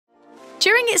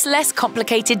During its less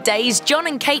complicated days, Jon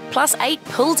and Kate Plus 8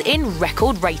 pulled in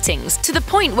record ratings, to the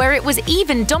point where it was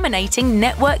even dominating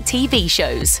network TV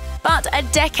shows. But a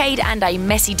decade and a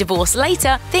messy divorce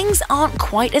later, things aren't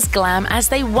quite as glam as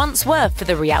they once were for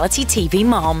the reality TV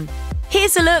mom.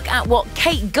 Here's a look at what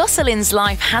Kate Gosselin's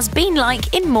life has been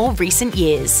like in more recent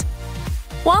years.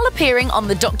 While appearing on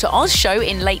the Dr. Oz show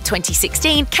in late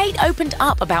 2016, Kate opened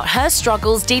up about her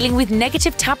struggles dealing with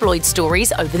negative tabloid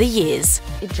stories over the years.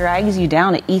 It drags you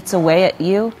down, it eats away at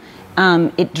you,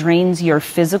 it drains your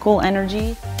physical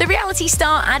energy. The reality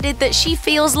star added that she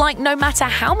feels like no matter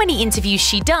how many interviews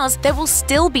she does, there will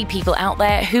still be people out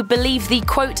there who believe the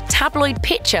quote tabloid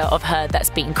picture of her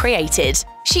that's been created.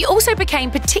 She also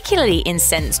became particularly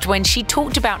incensed when she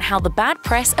talked about how the bad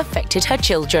press affected her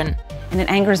children. And it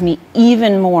angers me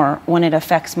even more when it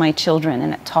affects my children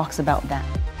and it talks about them.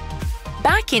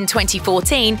 Back in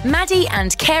 2014, Maddie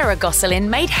and Kara Gosselin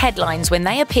made headlines when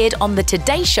they appeared on the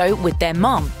Today Show with their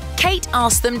mom. Kate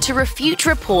asked them to refute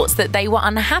reports that they were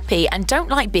unhappy and don't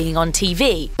like being on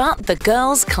TV, but the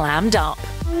girls clammed up.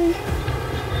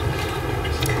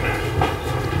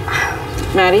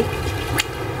 Maddie,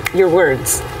 your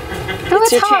words. Oh,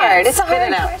 it's hard. It's a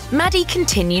hard question. Maddie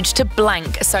continued to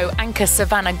blank, so anchor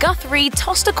Savannah Guthrie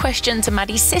tossed a question to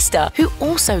Maddie's sister, who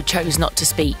also chose not to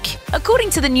speak. According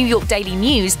to the New York Daily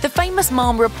News, the famous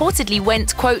mom reportedly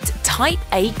went, quote, type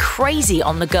A crazy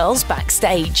on the girls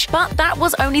backstage. But that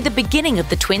was only the beginning of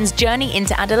the twins' journey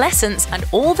into adolescence and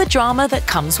all the drama that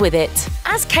comes with it.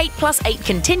 As Kate Plus 8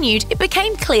 continued, it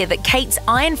became clear that Kate's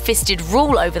iron-fisted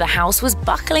rule over the house was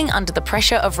buckling under the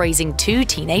pressure of raising two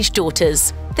teenage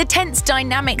daughters. The tense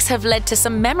dynamics have led to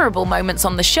some memorable moments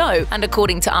on the show, and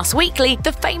according to Us Weekly,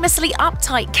 the famously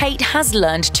uptight Kate has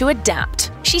learned to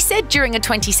adapt. She said during a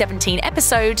 2017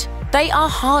 episode, "They are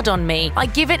hard on me. I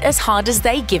give it as hard as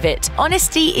they give it.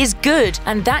 Honesty is good,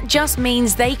 and that just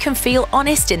means they can feel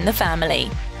honest in the family."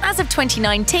 As of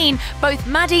 2019, both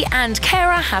Maddie and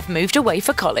Kara have moved away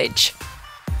for college.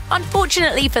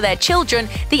 Unfortunately for their children,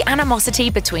 the animosity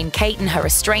between Kate and her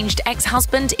estranged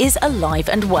ex-husband is alive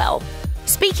and well.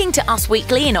 Speaking to Us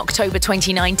Weekly in October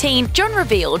 2019, Jon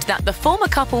revealed that the former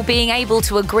couple being able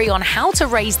to agree on how to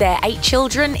raise their 8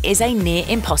 children is a near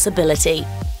impossibility.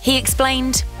 He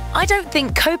explained, "I don't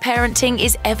think co-parenting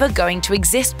is ever going to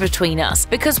exist between us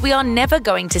because we are never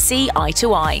going to see eye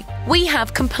to eye. We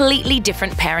have completely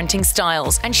different parenting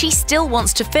styles, and she still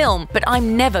wants to film, but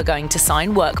I'm never going to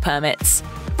sign work permits."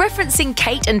 Referencing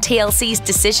Kate and TLC's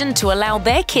decision to allow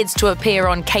their kids to appear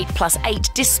on Kate Plus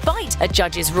 8 despite a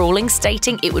judge's ruling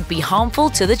stating it would be harmful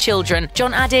to the children,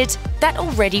 Jon added, "That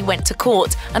already went to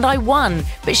court, and I won,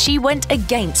 but she went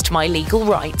against my legal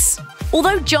rights."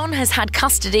 Although Jon has had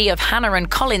custody of Hannah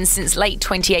and Colin since late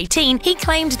 2018, he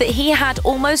claimed that he had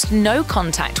almost no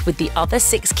contact with the other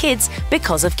 6 kids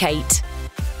because of Kate.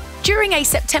 During a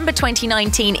September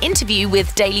 2019 interview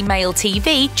with Daily Mail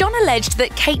TV, Jon alleged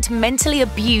that Kate mentally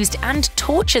abused and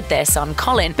tortured their son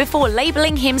Colin before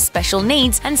labeling him special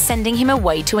needs and sending him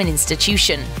away to an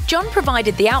institution. Jon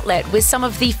provided the outlet with some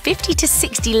of the 50 to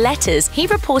 60 letters he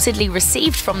reportedly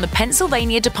received from the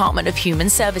Pennsylvania Department of Human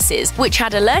Services, which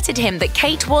had alerted him that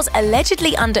Kate was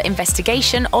allegedly under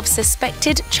investigation of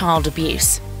suspected child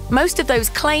abuse. Most of those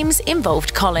claims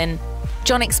involved Colin.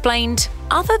 Jon explained,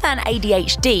 "Other than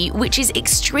ADHD, which is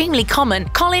extremely common,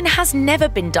 Colin has never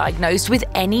been diagnosed with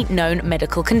any known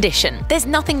medical condition. There's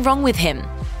nothing wrong with him.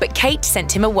 But Kate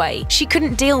sent him away. She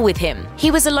couldn't deal with him. He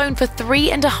was alone for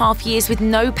 3.5 years with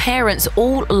no parents,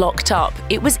 all locked up.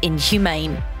 It was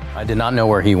inhumane." I did not know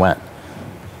where he went.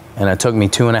 And it took me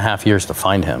 2.5 years to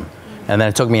find him. And then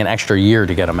it took me an extra year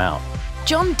to get him out.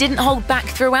 Jon didn't hold back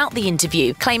throughout the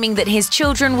interview, claiming that his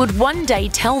children would one day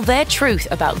tell their truth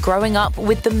about growing up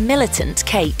with the militant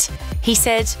Kate. He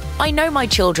said, "I know my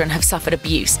children have suffered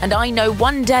abuse, and I know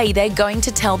one day they're going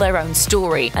to tell their own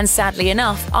story, and sadly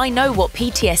enough, I know what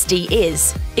PTSD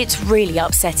is. It's really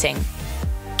upsetting."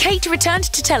 Kate returned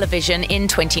to television in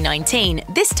 2019,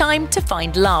 this time to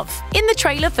find love. In the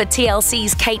trailer for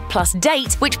TLC's Kate Plus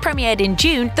Date, which premiered in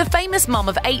June, the famous mom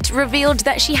of 8 revealed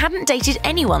that she hadn't dated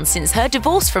anyone since her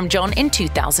divorce from Jon in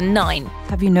 2009.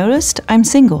 Have you noticed I'm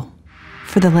single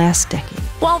for the last decade?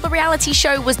 While the reality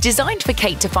show was designed for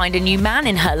Kate to find a new man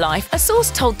in her life, a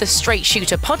source told the Straight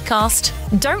Shooter podcast,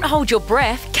 "Don't hold your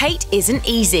breath, Kate isn't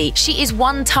easy. She is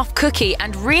one tough cookie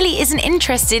and really isn't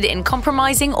interested in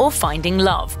compromising or finding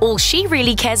love. All she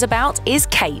really cares about is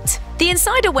Kate." The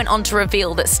insider went on to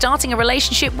reveal that starting a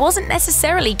relationship wasn't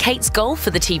necessarily Kate's goal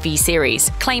for the TV series,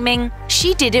 claiming,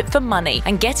 "She did it for money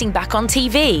and getting back on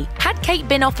TV. Had Kate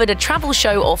been offered a travel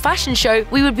show or fashion show,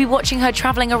 we would be watching her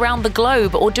traveling around the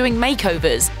globe or doing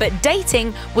makeovers, but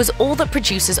dating was all that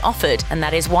producers offered, and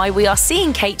that is why we are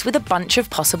seeing Kate with a bunch of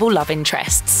possible love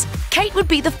interests." Kate would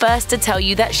be the first to tell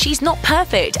you that she's not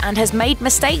perfect and has made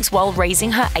mistakes while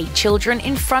raising her 8 children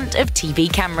in front of TV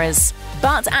cameras.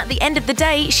 But at the end of the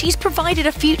day, she's provided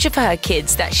a future for her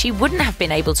kids that she wouldn't have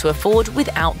been able to afford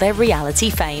without their reality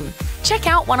fame. Check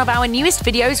out one of our newest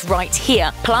videos right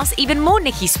here. Plus, even more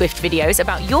Nicki Swift videos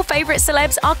about your favorite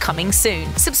celebs are coming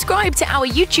soon. Subscribe to our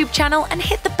YouTube channel and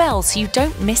hit the bell so you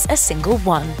don't miss a single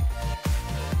one.